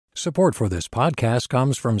Support for this podcast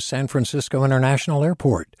comes from San Francisco International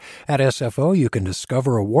Airport. At SFO, you can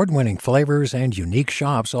discover award-winning flavors and unique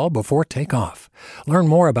shops all before takeoff. Learn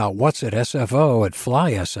more about what's at SFO at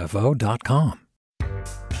flysfo.com.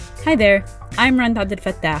 Hi there, I'm Rand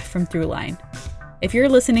Fattah from Throughline. If you're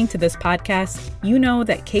listening to this podcast, you know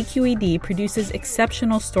that KQED produces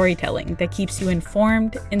exceptional storytelling that keeps you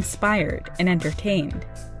informed, inspired, and entertained.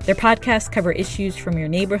 Their podcasts cover issues from your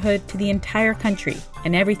neighborhood to the entire country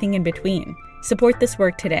and everything in between. Support this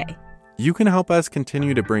work today. You can help us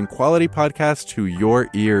continue to bring quality podcasts to your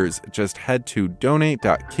ears. Just head to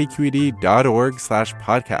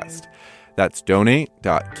donate.kqed.org/podcast. That's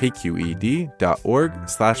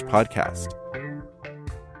donate.kqed.org/podcast.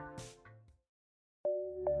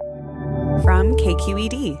 From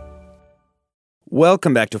KQED.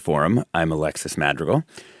 Welcome back to Forum. I'm Alexis Madrigal.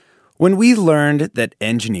 When we learned that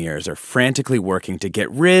engineers are frantically working to get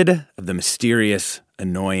rid of the mysterious,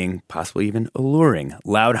 annoying, possibly even alluring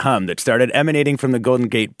loud hum that started emanating from the Golden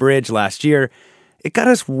Gate Bridge last year, it got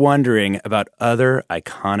us wondering about other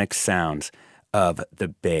iconic sounds of the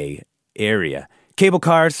Bay Area. Cable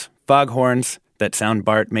cars, foghorns, that sound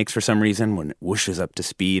Bart makes for some reason when it whooshes up to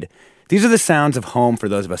speed. These are the sounds of home for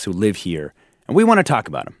those of us who live here, and we want to talk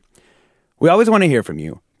about them. We always want to hear from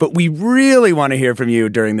you, but we really want to hear from you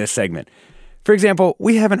during this segment. For example,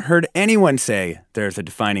 we haven't heard anyone say there's a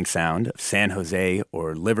defining sound of San Jose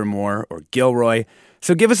or Livermore or Gilroy,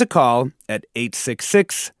 so give us a call at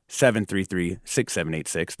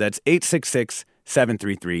 866-733-6786. That's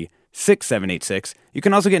 866-733-6786. You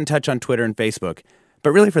can also get in touch on Twitter and Facebook, but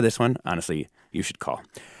really for this one, honestly, you should call.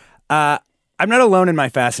 I'm not alone in my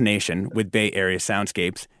fascination with Bay Area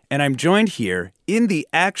soundscapes, and I'm joined here in the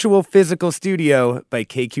actual physical studio by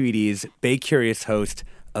KQED's Bay Curious host,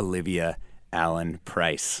 Olivia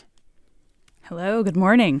Allen-Price. Hello, good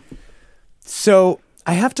morning. So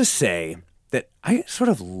I have to say that I sort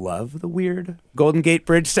of love the weird Golden Gate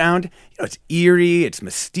Bridge sound. You know, it's eerie, it's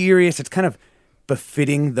mysterious, it's kind of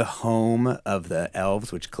befitting the home of the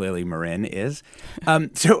elves, which clearly Marin is.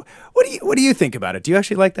 So what do you think about it? Do you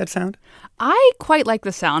actually like that sound? I quite like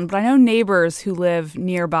the sound, but I know neighbors who live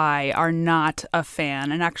nearby are not a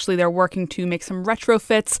fan. And actually, they're working to make some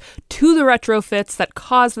retrofits to the retrofits that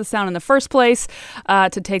caused the sound in the first place to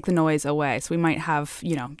take the noise away. So we might have,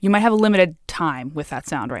 you might have a limited time with that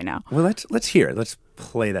sound right now. Well, let's hear it. Let's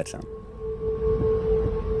play that sound.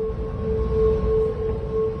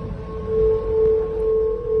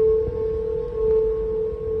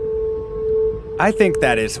 I think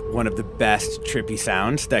that is one of the best trippy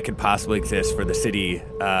sounds that could possibly exist for the city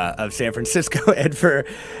of San Francisco and for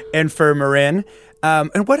Marin.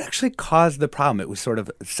 And what actually caused the problem? It was sort of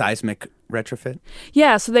seismic retrofit?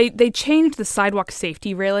 Yeah, so they changed the sidewalk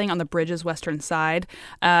safety railing on the bridge's western side,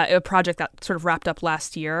 a project that sort of wrapped up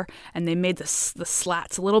last year, and they made the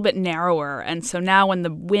slats a little bit narrower. And so now when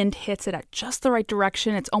the wind hits it at just the right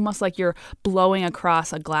direction, it's almost like you're blowing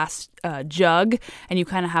across a glass jug, and you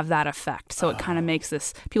kind of have that effect. So it kind of makes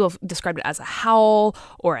this, people have described it as a howl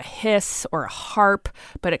or a hiss or a harp,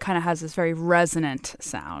 but it kind of has this very resonant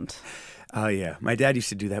sound. Oh, yeah. My dad used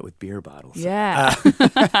to do that with beer bottles. Yeah.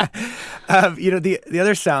 The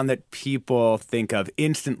other sound that people think of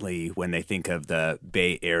instantly when they think of the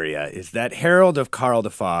Bay Area is that herald of Karl the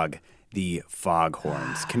Fog, the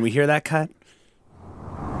foghorns. Can we hear that cut?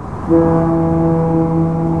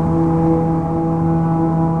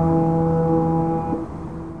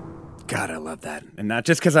 God, I love that. And not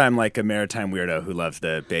just because I'm like a maritime weirdo who loves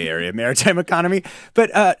the Bay Area maritime economy, but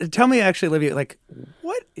tell me actually, Olivia, like,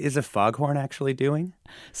 what is a foghorn actually doing?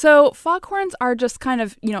 So foghorns are just kind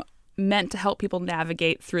of, meant to help people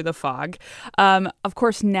navigate through the fog. Of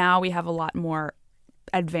course, now we have a lot more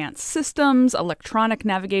advanced systems, electronic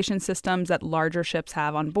navigation systems that larger ships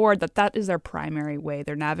have on board, that is their primary way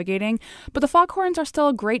they're navigating. But the foghorns are still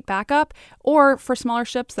a great backup, or for smaller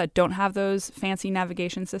ships that don't have those fancy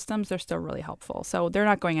navigation systems, they're still really helpful. So they're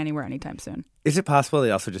not going anywhere anytime soon. Is it possible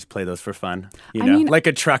they also just play those for fun? Like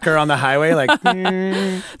a trucker on the highway? Like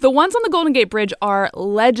The ones on the Golden Gate Bridge are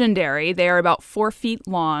legendary. They are about 4 feet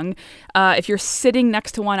long. If you're sitting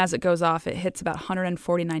next to one as it goes off, it hits about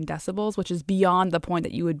 149 decibels, which is beyond the point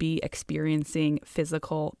that you would be experiencing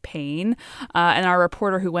physical pain. And our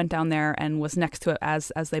reporter who went down there and was next to it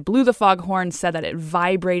as they blew the foghorn said that it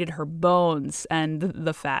vibrated her bones and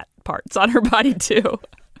the fat parts on her body too.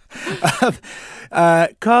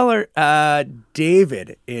 Caller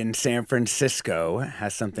David in San Francisco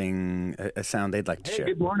has something, a sound they'd like to share.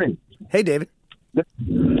 Good morning. Hey, David. For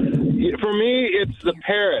me, it's the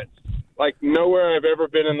parrot. Like nowhere I've ever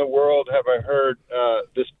been in the world have I heard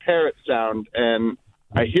this parrot sound, and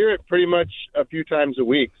I hear it pretty much a few times a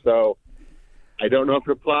week. So I don't know if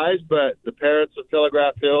it applies, but the parrots of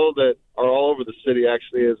Telegraph Hill that are all over the city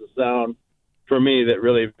actually is a sound for me that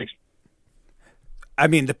really makes. I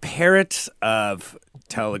mean, the parrots of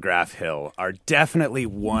Telegraph Hill are definitely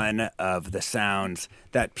one of the sounds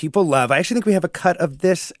that people love. I actually think we have a cut of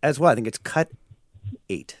this as well. I think it's cut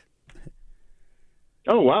 8.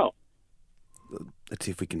 Oh, wow. Let's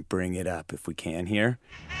see if we can bring it up if we can here.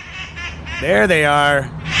 There they are.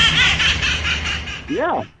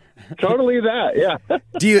 Yeah, totally that. Yeah.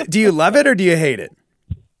 Do you love it or do you hate it?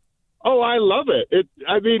 Oh, I love it. It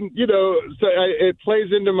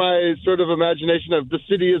plays into my sort of imagination of the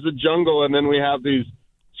city as a jungle, and then we have these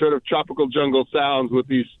sort of tropical jungle sounds with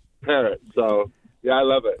these parrots. So, yeah, I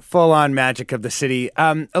love it. Full-on magic of the city.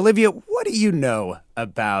 Olivia, what do you know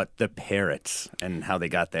about the parrots and how they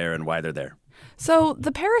got there and why they're there? So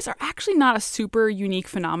the parrots are actually not a super unique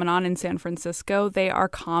phenomenon in San Francisco. They are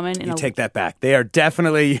common in take that back. They are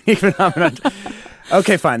definitely a unique phenomenon.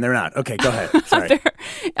 Okay, fine. They're not. Okay, go ahead. Sorry.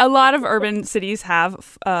 A lot of urban cities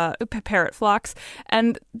have parrot flocks.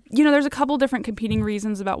 And, there's a couple different competing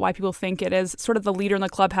reasons about why people think it is. Sort of the leader in the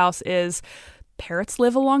clubhouse is parrots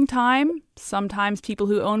live a long time. Sometimes people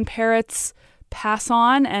who own parrots pass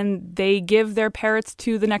on and they give their parrots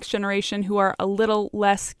to the next generation who are a little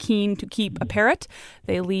less keen to keep a parrot.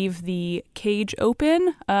 They leave the cage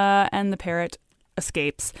open and the parrot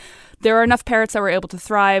escapes. There are enough parrots that were able to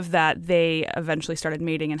thrive that they eventually started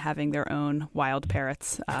mating and having their own wild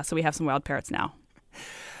parrots. So we have some wild parrots now.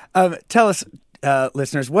 Tell us,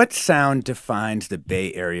 listeners, what sound defines the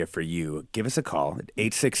Bay Area for you? Give us a call at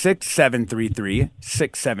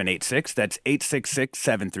 866-733-6786. That's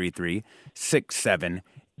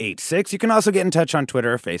 866-733-6786. You can also get in touch on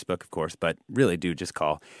Twitter or Facebook, of course, but really do just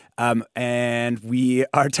call. And we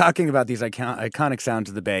are talking about these iconic sounds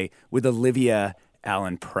of the Bay with Olivia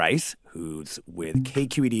Allen-Price, who's with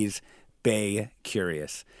KQED's Bay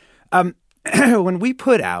Curious. When we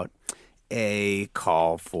put out a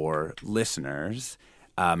call for listeners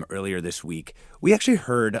earlier this week, we actually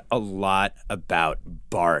heard a lot about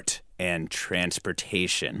BART and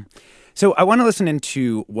transportation. So I want to listen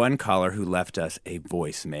into one caller who left us a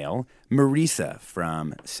voicemail, Marisa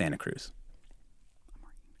from Santa Cruz.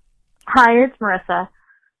 Hi, it's Marissa.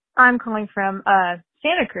 I'm calling from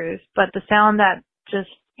Santa Cruz, but the sound that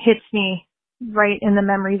just hits me right in the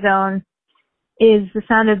memory zone is the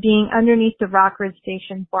sound of being underneath the Rockridge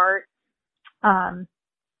Station BART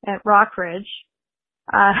at Rockridge.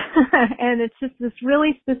 And it's just this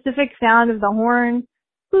really specific sound of the horn,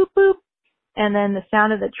 boop, boop, and then the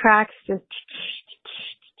sound of the tracks just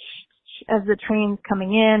as the train's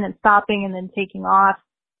coming in and stopping and then taking off.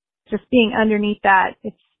 Just being underneath that,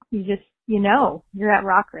 you're at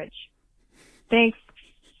Rockridge. Thanks.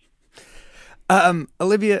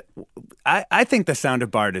 Olivia, I think the sound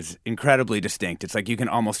of BART is incredibly distinct. It's like you can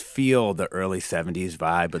almost feel the early 70s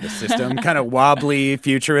vibe of the system, kind of wobbly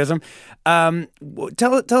futurism. Tell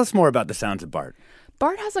us more about the sounds of BART.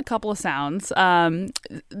 BART has a couple of sounds,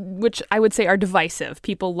 which I would say are divisive.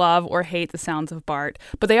 People love or hate the sounds of BART,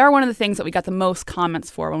 but they are one of the things that we got the most comments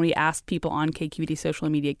for when we asked people on KQED social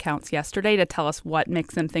media accounts yesterday to tell us what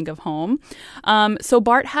makes them think of home. So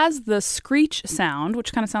BART has the screech sound,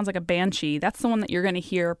 which kind of sounds like a banshee. That's the one that you're going to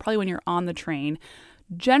hear probably when you're on the train.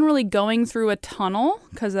 Generally going through a tunnel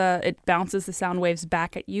because it bounces the sound waves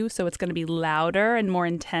back at you, so it's going to be louder and more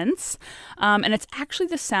intense. And it's actually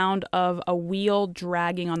the sound of a wheel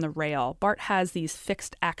dragging on the rail. BART has these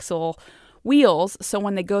fixed axle wheels, so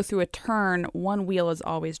when they go through a turn, one wheel is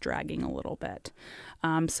always dragging a little bit.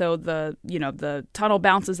 So the tunnel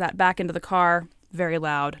bounces that back into the car. Very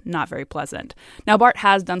loud, not very pleasant. Now, BART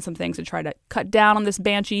has done some things to try to cut down on this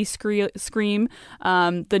banshee scream.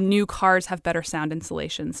 The new cars have better sound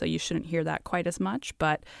insulation, so you shouldn't hear that quite as much,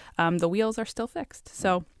 but the wheels are still fixed.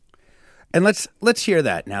 So, and let's hear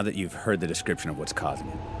that now that you've heard the description of what's causing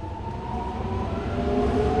it.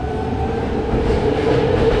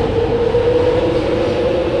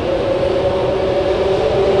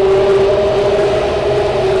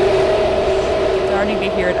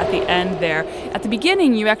 Hear it at the end there. At the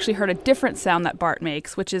beginning, you actually heard a different sound that BART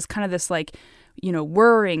makes, which is kind of this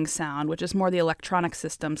whirring sound, which is more the electronic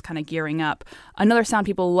systems kind of gearing up. Another sound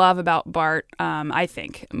people love about BART, I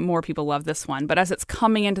think more people love this one, but as it's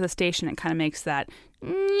coming into the station, it kind of makes that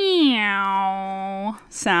meow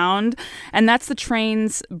sound, and that's the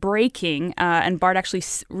train's braking, and BART actually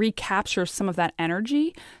recaptures some of that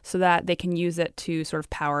energy so that they can use it to sort of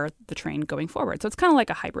power the train going forward. So it's kind of like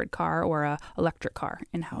a hybrid car or a electric car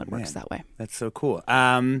in how it works that way. That's so cool.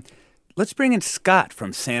 Let's bring in Scott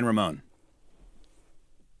from San Ramon.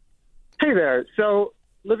 Hey there. So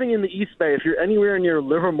living in the East Bay, if you're anywhere near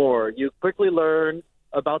Livermore, you quickly learn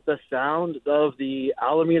about the sound of the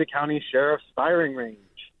Alameda County Sheriff's firing range.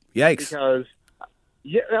 Yikes. Because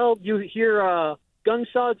you hear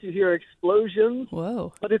gunshots, you hear explosions.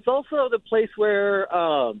 Whoa. But it's also the place where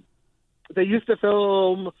they used to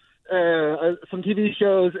film some TV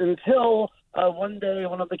shows until one day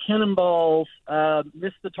one of the cannonballs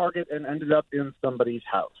missed the target and ended up in somebody's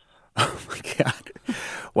house. Oh, my God.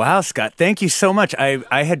 Wow, Scott, thank you so much.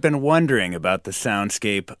 I had been wondering about the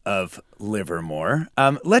soundscape of Livermore.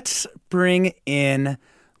 Let's bring in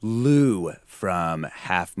Lou from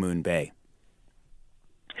Half Moon Bay.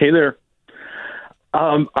 Hey there.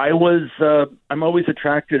 I'm always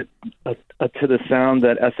attracted to the sound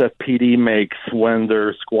that SFPD makes when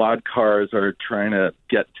their squad cars are trying to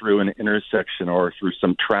get through an intersection or through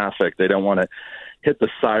some traffic. They don't want to hit the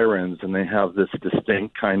sirens, and they have this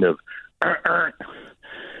distinct kind of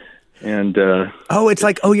and it's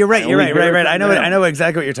like, you're right. Right. I know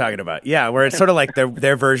exactly what you're talking about. Yeah, where it's sort of like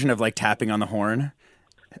their version of like tapping on the horn.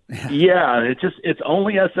 Yeah, it's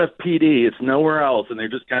only SFPD. It's nowhere else, and they're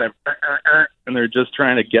just kind of and they're just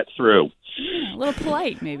trying to get through. Yeah, a little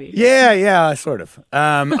polite, maybe. Yeah, sort of.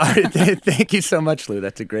 All right, thank you so much, Lou.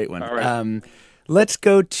 That's a great one. All right. Let's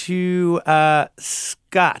go to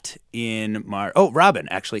Scott in Robin,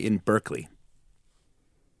 actually, in Berkeley.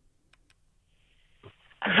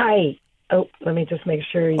 Hi. Oh, let me just make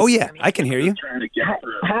sure. Oh, yeah, I can hear you.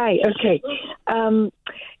 Hi. Okay.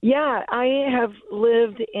 Yeah, I have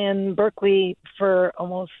lived in Berkeley for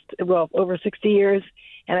over 60 years,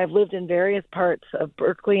 and I've lived in various parts of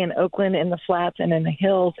Berkeley and Oakland in the flats and in the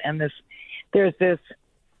hills. And there's this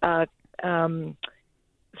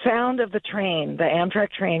sound of the train, the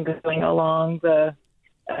Amtrak train going along the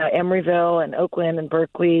Emeryville and Oakland and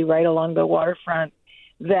Berkeley, right along the waterfront.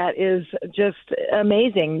 That is just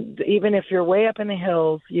amazing. Even if you're way up in the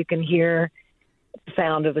hills, you can hear the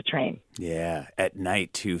sound of the train. Yeah, at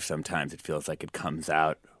night, too, sometimes it feels like it comes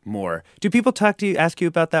out more. Do people ask you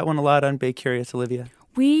about that one a lot on Bay Curious, Olivia?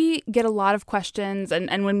 We get a lot of questions,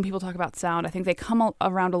 and when people talk about sound, I think they come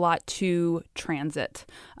around a lot to transit,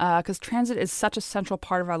 because transit is such a central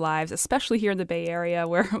part of our lives, especially here in the Bay Area,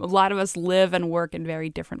 where a lot of us live and work in very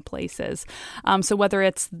different places. So whether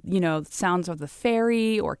it's, sounds of the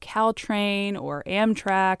ferry or Caltrain or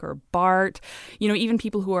Amtrak or BART, even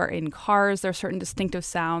people who are in cars, there are certain distinctive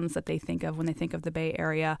sounds that they think of when they think of the Bay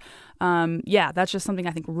Area. That's just something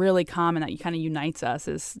I think really common that kind of unites us,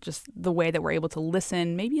 is just the way that we're able to listen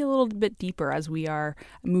maybe a little bit deeper as we are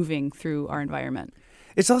moving through our environment.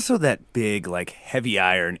 It's also that big, heavy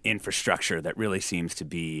iron infrastructure that really seems to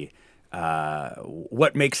be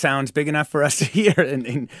what makes sounds big enough for us to hear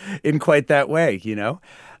in quite that way,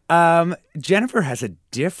 Jennifer has a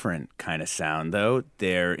different kind of sound, though,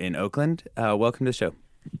 there in Oakland. Welcome to the show.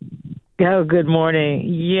 Oh, good morning.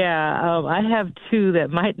 Yeah, I have two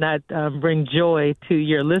that might not bring joy to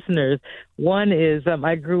your listeners. One is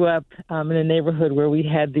I grew up in a neighborhood where we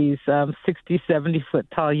had these 60, 70-foot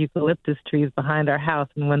tall eucalyptus trees behind our house.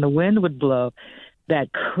 And when the wind would blow,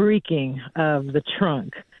 that creaking of the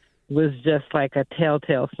trunk was just like a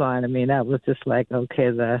telltale sign. I mean, that was just like, okay,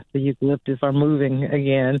 the eucalyptus are moving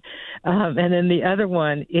again. And then the other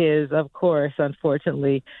one is, of course,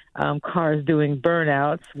 unfortunately, cars doing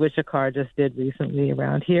burnouts, which a car just did recently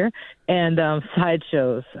around here, and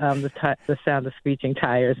sideshows, the sound of screeching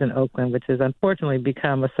tires in Oakland, which has unfortunately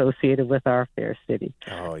become associated with our fair city.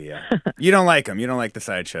 Oh, yeah. You don't like them. You don't like the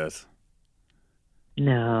sideshows.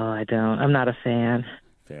 No, I don't. I'm not a fan.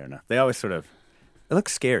 Fair enough. They always sort of... It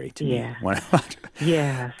looks scary to me when I watch it.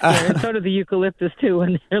 Yeah. And so do the eucalyptus, too,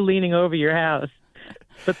 when they're leaning over your house.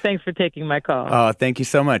 But thanks for taking my call. Oh, thank you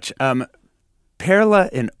so much. Perla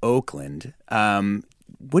in Oakland,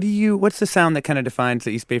 what's the sound that kind of defines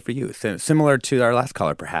the East Bay for you? Similar to our last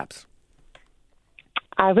caller, perhaps.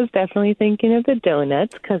 I was definitely thinking of the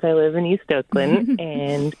donuts because I live in East Oakland,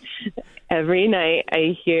 and every night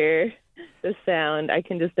I hear the sound. I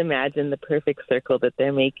can just imagine the perfect circle that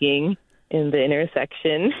they're making in the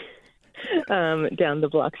intersection down the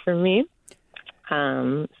block from me.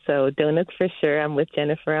 So donuts for sure. I'm with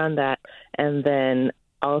Jennifer on that. And then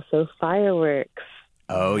also fireworks.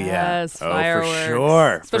 Oh, yeah. Yes, fireworks. For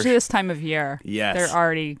sure. Especially this time of year. Yes. They're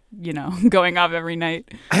already, going off every night.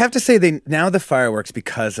 I have to say, the fireworks,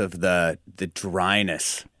 because of the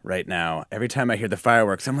dryness right now, every time I hear the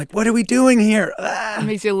fireworks, I'm like, what are we doing here? It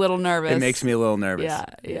makes you a little nervous. It makes me a little nervous.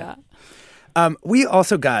 Yeah. We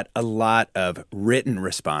also got a lot of written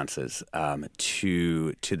responses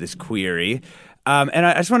to this query. And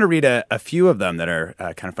I just want to read a few of them that are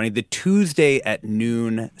kind of funny. The Tuesday at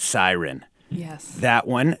noon siren Yes. That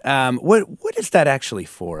one. What is that actually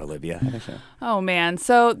for, Olivia? Oh, man.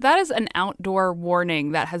 So that is an outdoor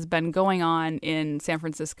warning that has been going on in San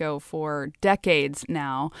Francisco for decades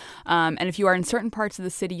now. And if you are in certain parts of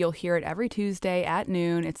the city, you'll hear it every Tuesday at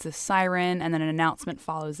noon. It's a siren, and then an announcement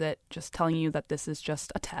follows it, just telling you that this is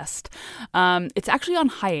just a test. It's actually on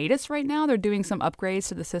hiatus right now. They're doing some upgrades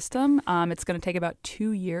to the system. It's going to take about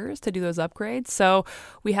 2 years to do those upgrades. So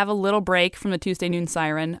we have a little break from the Tuesday noon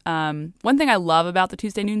siren. One thing I love about the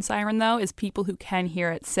Tuesday noon siren, though, is people who can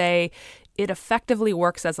hear it say it effectively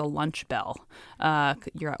works as a lunch bell.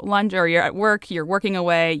 You're at lunch or you're at work, you're working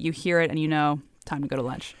away, you hear it, and you know, time to go to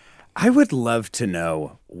lunch. I would love to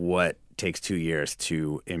know what takes 2 years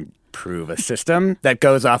to improve a system that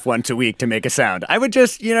goes off once a week to make a sound. I would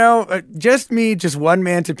just one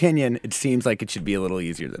man's opinion, it seems like it should be a little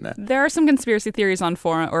easier than that. There are some conspiracy theories on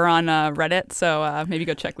forum or on Reddit, so maybe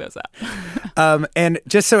go check those out. And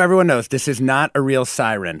just so everyone knows, this is not a real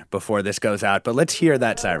siren before this goes out, but let's hear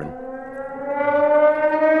that siren.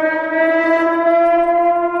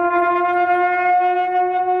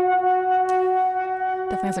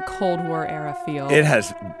 Definitely has a Cold War era feel. It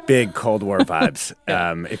has big Cold War vibes.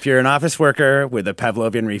 If you're an office worker with a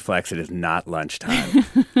Pavlovian reflex, it is not lunchtime.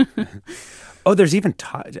 Oh, there's even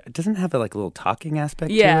doesn't it have a little talking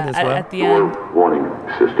aspect to it as well? At the end. Warning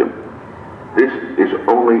system. This is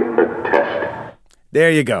only a test.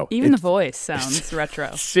 There you go. Even the voice sounds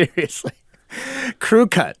retro. Seriously. Crew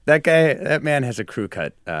cut. That man has a crew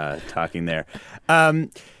cut talking there. Let's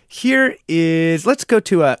go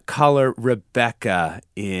to caller Rebecca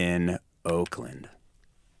in Oakland.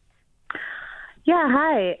 Yeah,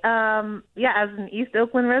 hi. As an East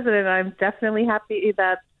Oakland resident, I'm definitely happy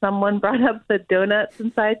that someone brought up the donuts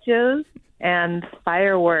and sideshows and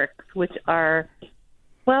fireworks, which are,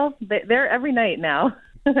 they're every night now,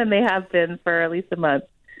 and they have been for at least a month.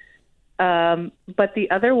 But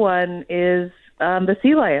the other one is the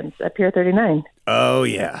sea lions at Pier 39. Oh,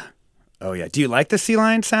 yeah. Do you like the sea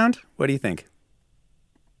lion sound? What do you think?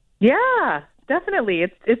 Yeah, definitely.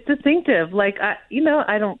 It's distinctive. I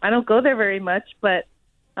don't go there very much, but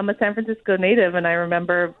I'm a San Francisco native, and I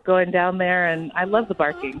remember going down there, and I love the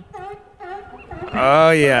barking.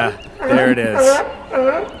 Oh, yeah. There it is.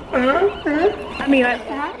 I mean,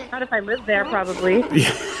 not if I lived there, probably.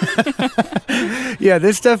 Yeah,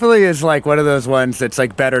 this definitely is one of those ones that's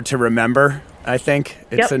better to remember, I think.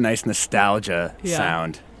 It's a nice nostalgia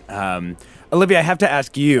sound. Olivia, I have to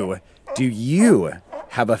ask you, do you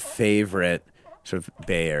have a favorite sort of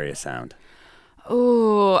Bay Area sound?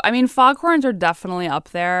 Oh, I mean, foghorns are definitely up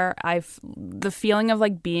there. The feeling of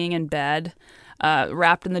being in bed,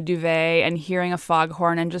 wrapped in the duvet and hearing a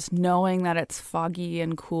foghorn and just knowing that it's foggy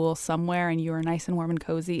and cool somewhere and you are nice and warm and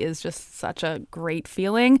cozy is just such a great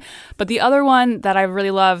feeling. But the other one that I really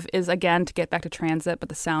love is, again, to get back to transit, but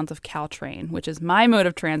the sounds of Caltrain, which is my mode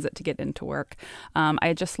of transit to get into work.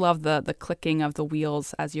 I just love the clicking of the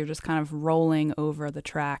wheels as you're just kind of rolling over the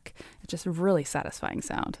track. It's just a really satisfying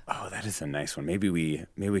sound. Oh, that is a nice one. Maybe we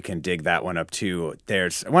can dig that one up too. I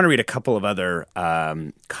want to read a couple of other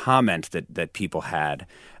comments that people had.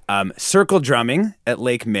 Circle drumming at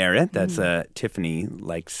Lake Merritt. That's Tiffany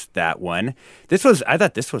likes that one. I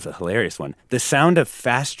thought this was a hilarious one. The sound of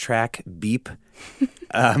fast track beep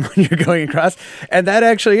when you're going across. And that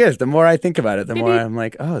actually is. The more I think about it, the more I'm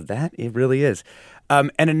like, oh, that it really is.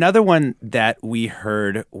 And another one that we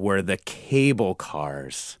heard were the cable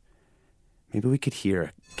cars. Maybe we could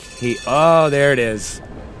hear oh, there it is.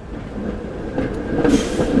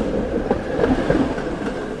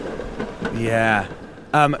 Yeah.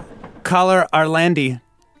 Caller Arlandi,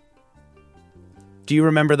 do you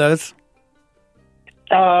remember those?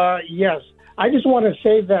 Yes. I just want to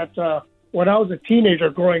say that when I was a teenager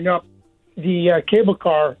growing up, the cable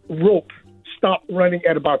car rope stopped running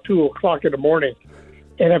at about 2 o'clock in the morning.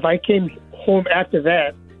 And if I came home after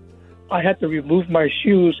that, I had to remove my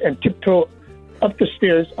shoes and tiptoe up the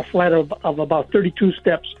stairs, a flight of about 32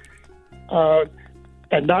 steps,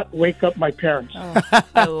 and not wake up my parents. Oh,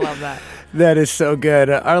 I love that. That is so good.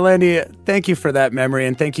 Arlandi, thank you for that memory,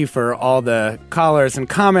 and thank you for all the callers and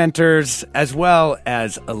commenters, as well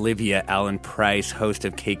as Olivia Allen-Price, host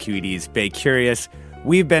of KQED's Bay Curious.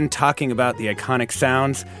 We've been talking about the iconic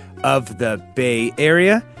sounds of the Bay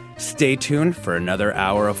Area. Stay tuned for another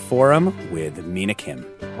hour of Forum with Mina Kim.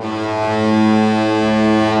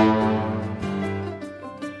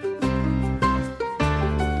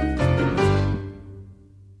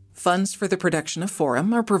 Funds for the production of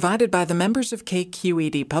Forum are provided by the members of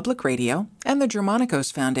KQED Public Radio and the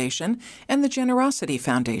Germanicos Foundation and the Generosity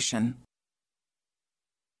Foundation.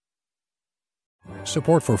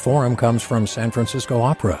 Support for Forum comes from San Francisco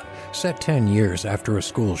Opera. Set 10 years after a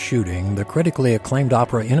school shooting, the critically acclaimed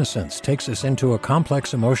opera Innocence takes us into a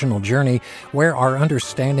complex emotional journey where our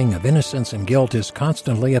understanding of innocence and guilt is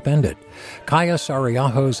constantly upended. Kaya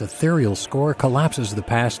Sariaho's ethereal score collapses the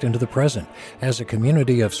past into the present as a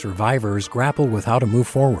community of survivors grapple with how to move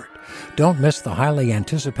forward. Don't miss the highly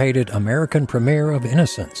anticipated American premiere of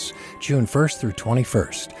Innocence, June 1st through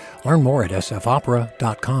 21st. Learn more at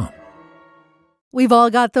sfopera.com. We've all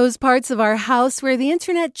got those parts of our house where the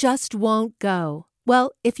internet just won't go.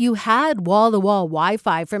 Well, if you had wall-to-wall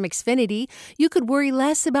Wi-Fi from Xfinity, you could worry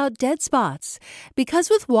less about dead spots. Because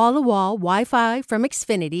with wall-to-wall Wi-Fi from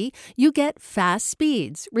Xfinity, you get fast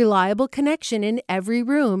speeds, reliable connection in every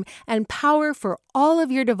room, and power for all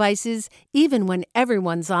of your devices, even when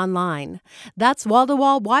everyone's online. That's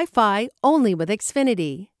wall-to-wall Wi-Fi only with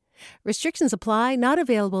Xfinity. Restrictions apply, not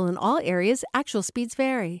available in all areas. Actual speeds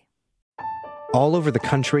vary. All over the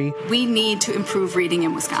country, we need to improve reading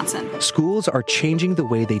in Wisconsin. Schools are changing the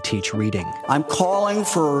way they teach reading. I'm calling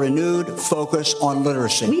for a renewed focus on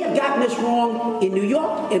literacy. We have gotten this wrong in New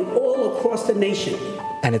York and all across the nation.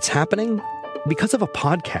 And it's happening because of a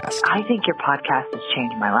podcast. I think your podcast has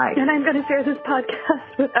changed my life. And I'm going to share this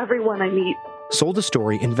podcast with everyone I meet. Sold a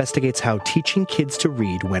Story investigates how teaching kids to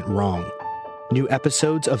read went wrong. New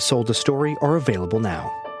episodes of Sold a Story are available now.